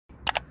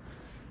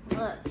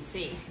Let's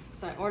see.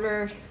 So I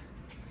ordered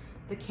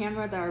the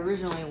camera that I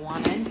originally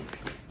wanted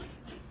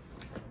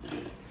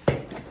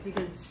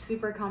because it's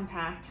super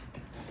compact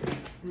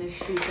and it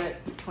shoots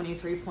at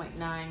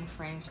 23.9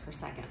 frames per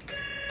second.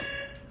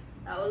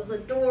 That was the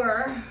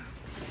door.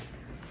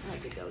 I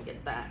had to go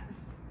get that.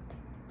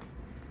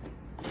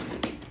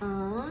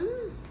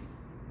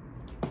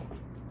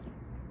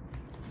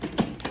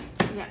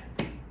 Yeah,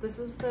 this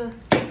is the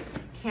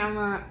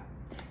camera.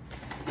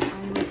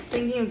 I was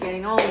thinking of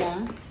getting all of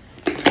them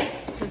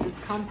because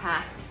it's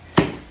compact.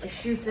 It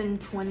shoots in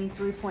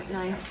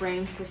 23.9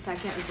 frames per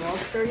second as well as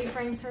 30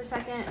 frames per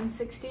second and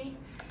 60.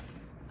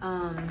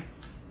 So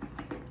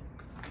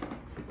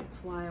that's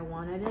why I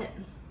wanted it.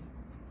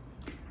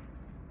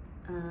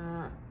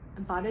 I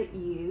bought it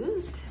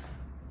used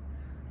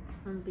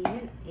from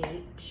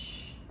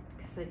B&H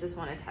because I just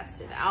want to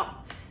test it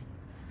out.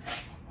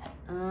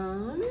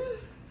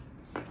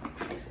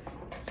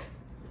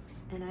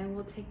 And I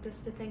will take this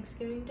to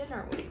Thanksgiving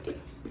dinner with me.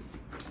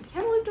 I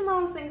can't believe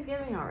tomorrow's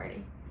Thanksgiving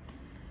already.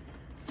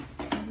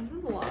 This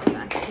is a lot of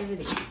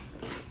activity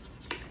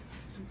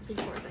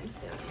before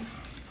Thanksgiving.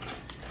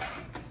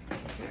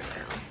 Here we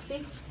go.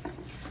 See?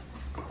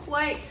 It's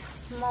quite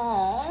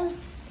small.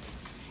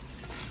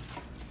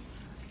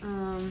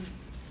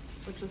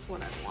 Which is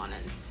what I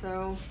wanted.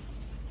 So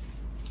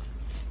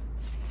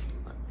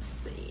let's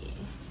see.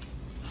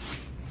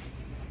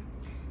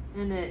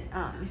 And it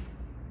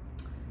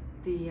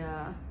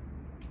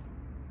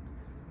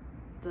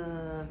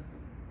the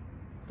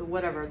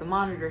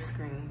monitor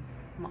screen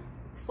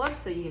flips,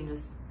 so you can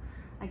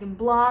I can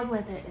blog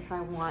with it if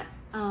I want.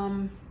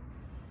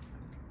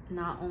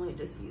 Not only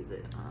just use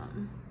it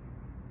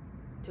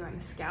during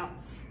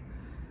scouts.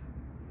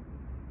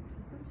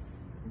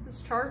 Is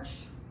this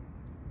charged?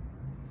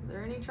 Is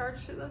there any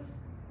charge to this?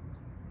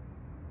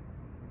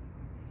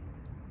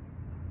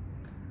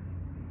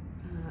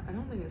 I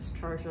don't think it's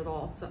charged at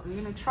all, so I'm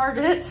gonna charge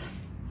it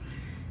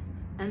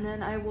and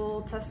then I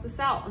will test this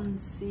out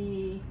and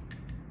see.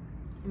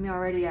 I mean,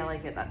 already I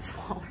like it that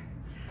smaller.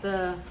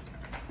 The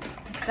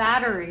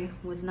battery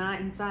was not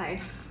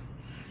inside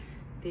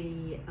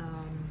the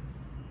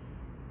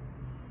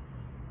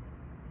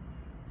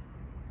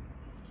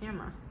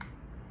camera.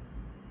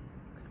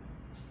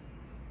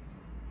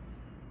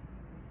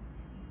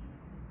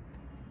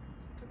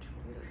 Which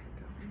way does it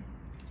go?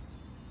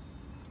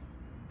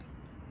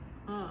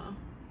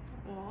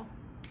 Well.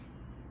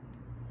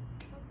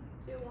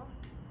 Do you lock?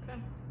 Okay,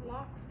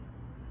 lock.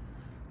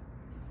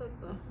 Set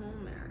the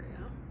home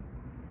area.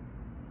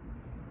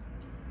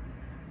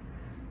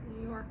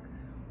 New York.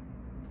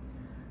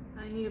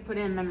 I need to put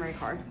in a memory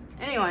card.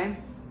 Anyway.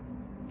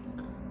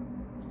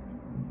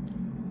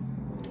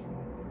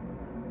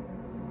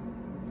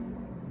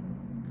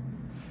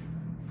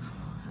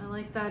 I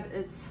like that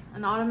it's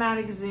an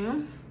automatic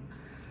zoom.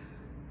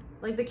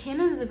 Like the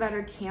Canon is a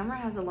better camera,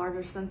 has a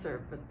larger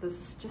sensor, but this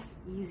is just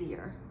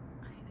easier.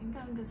 I think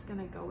I'm just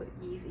gonna go with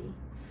easy.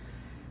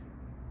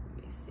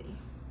 Let me see.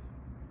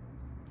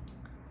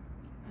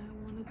 I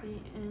wanna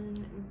be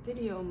in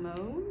video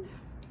mode.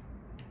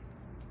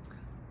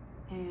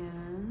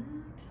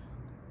 And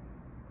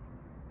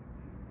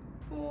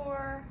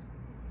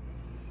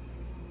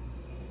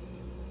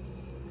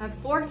I have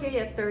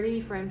 4K at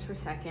 30 frames per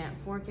second,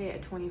 4K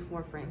at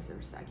 24 frames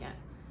per second.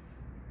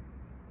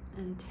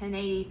 And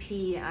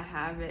 1080p, I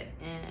have it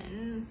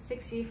in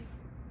 60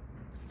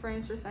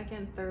 frames per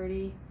second,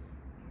 30.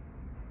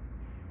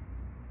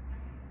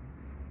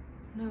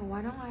 No,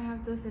 why don't I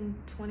have this in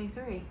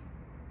 23?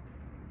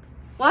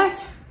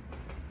 What?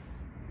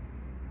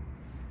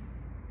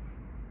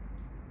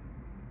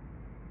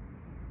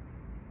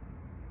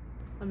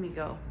 Let me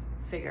go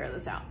figure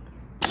this out.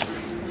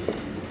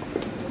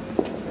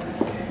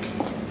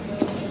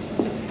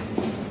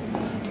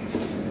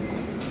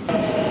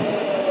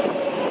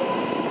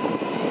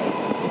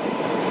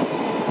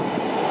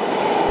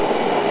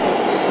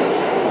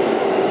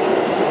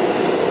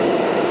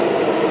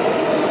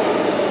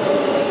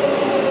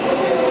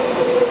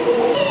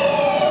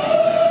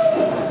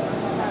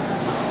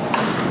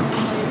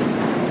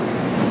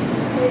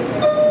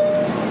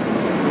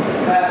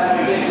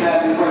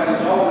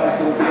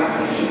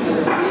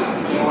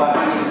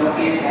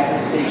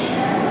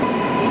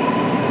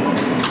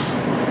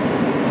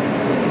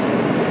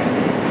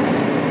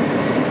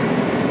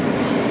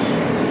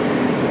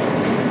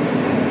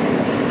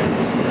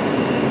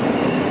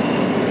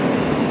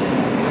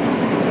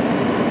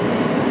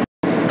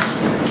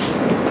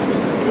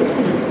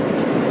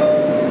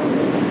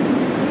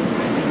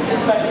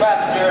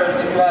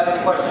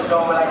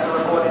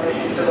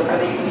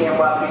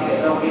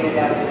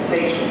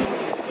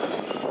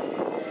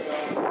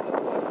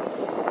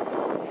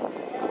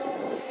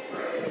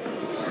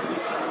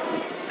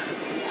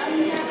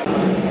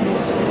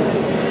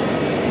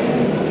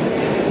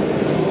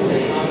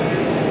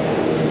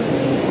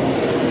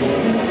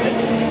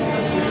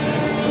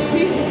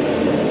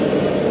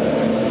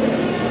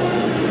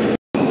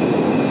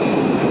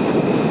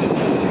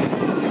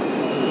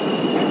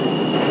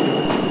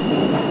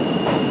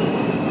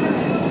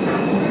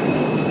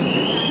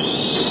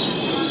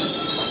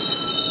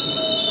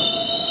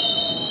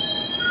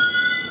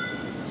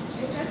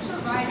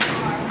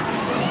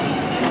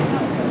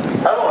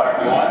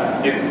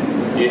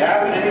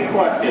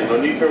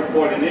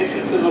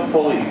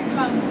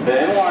 The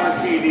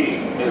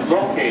NYPD is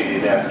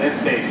located at this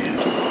station.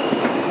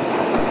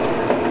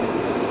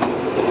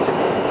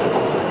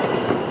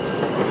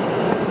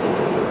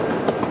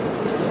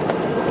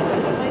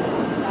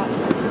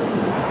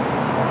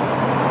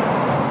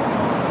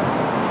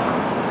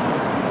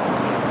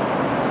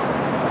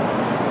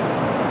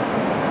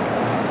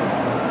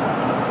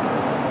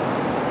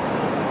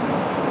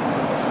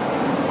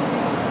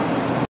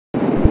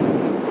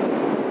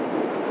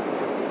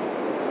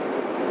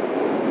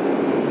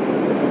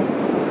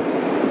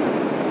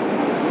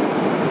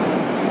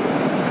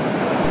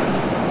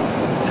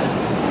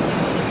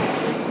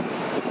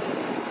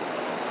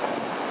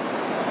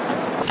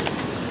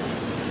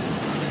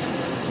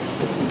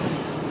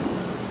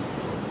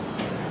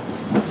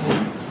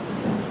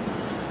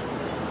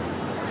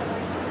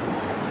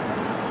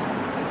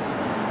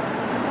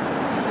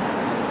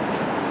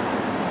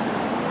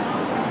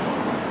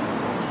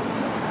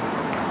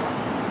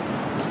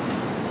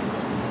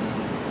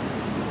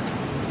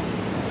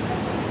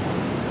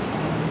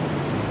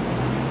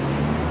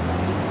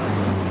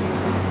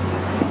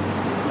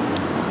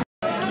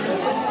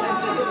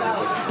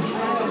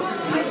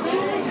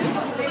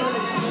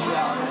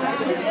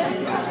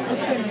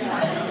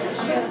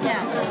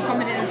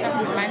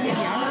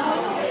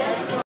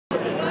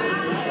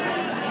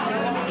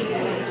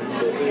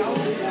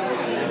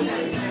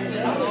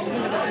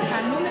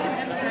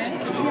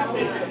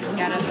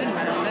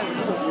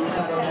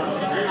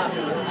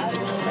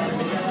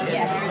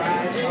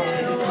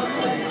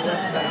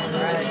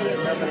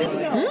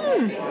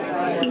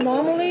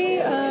 Normally,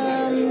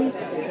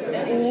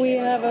 we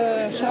have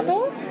a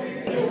shuttle.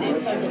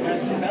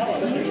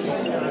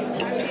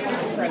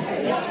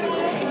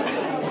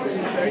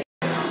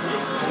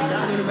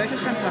 Du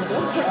möchtest, kannst du mal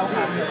Brot auch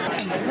haben.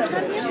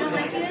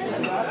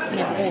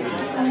 Ja, Brot.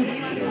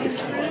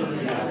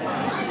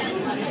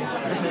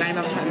 Nein,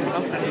 aber wahrscheinlich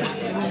auch dann.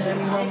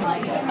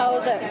 How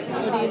is it?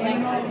 What do you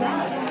think?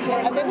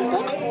 I think it's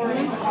good.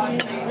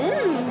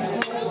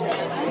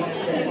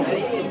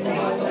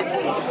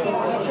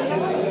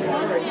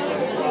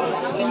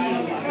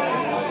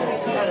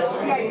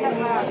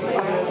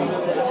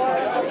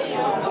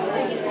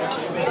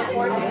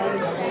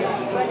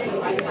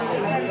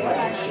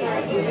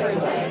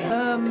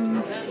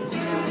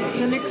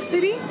 The next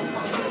city,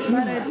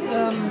 but it's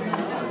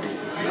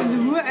in the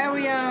rural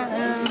area.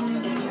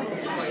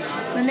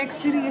 The next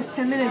city is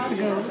 10 minutes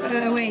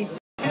away.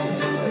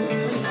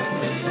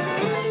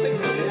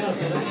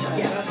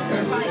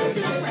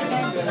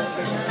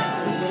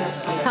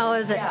 How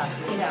is it?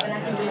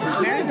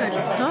 Very good.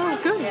 Oh,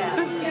 good.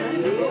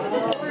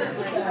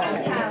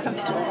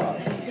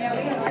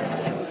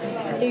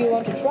 Do you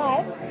want to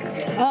try?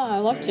 Oh, I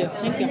love to.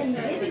 Thank you.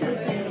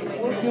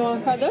 You want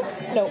to try this?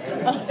 No.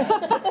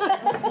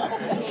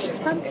 It's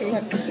pumpkin.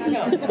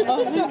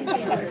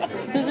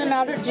 Does it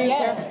matter? Do you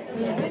care?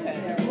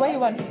 What do you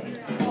want? Good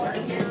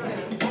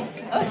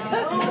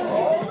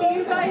to see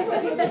you guys.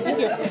 Thank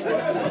you.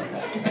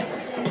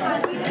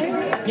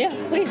 Yeah,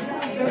 please.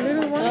 A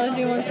little one. Do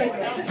you want some?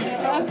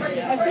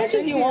 As much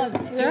as you want.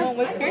 Do you want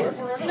whipped cream?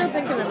 No,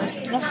 thank you very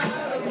much.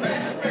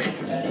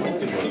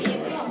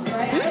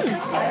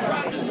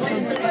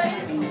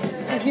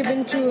 Have you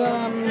been to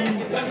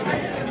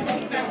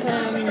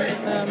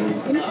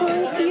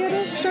improv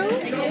theater show?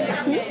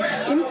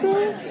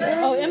 Improv?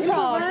 Oh,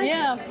 improv.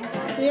 Yeah.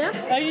 Yeah?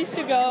 I used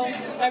to go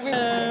every.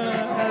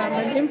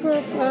 An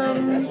improv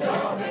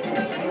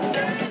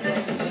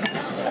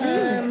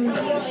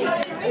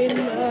in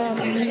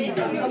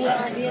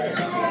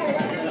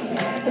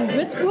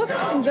Würzburg,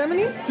 in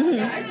Germany.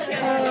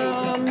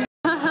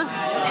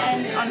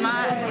 And on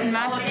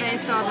March they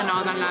saw the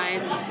Northern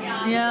Lights.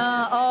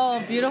 Yeah. Oh,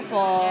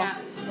 beautiful. Yeah.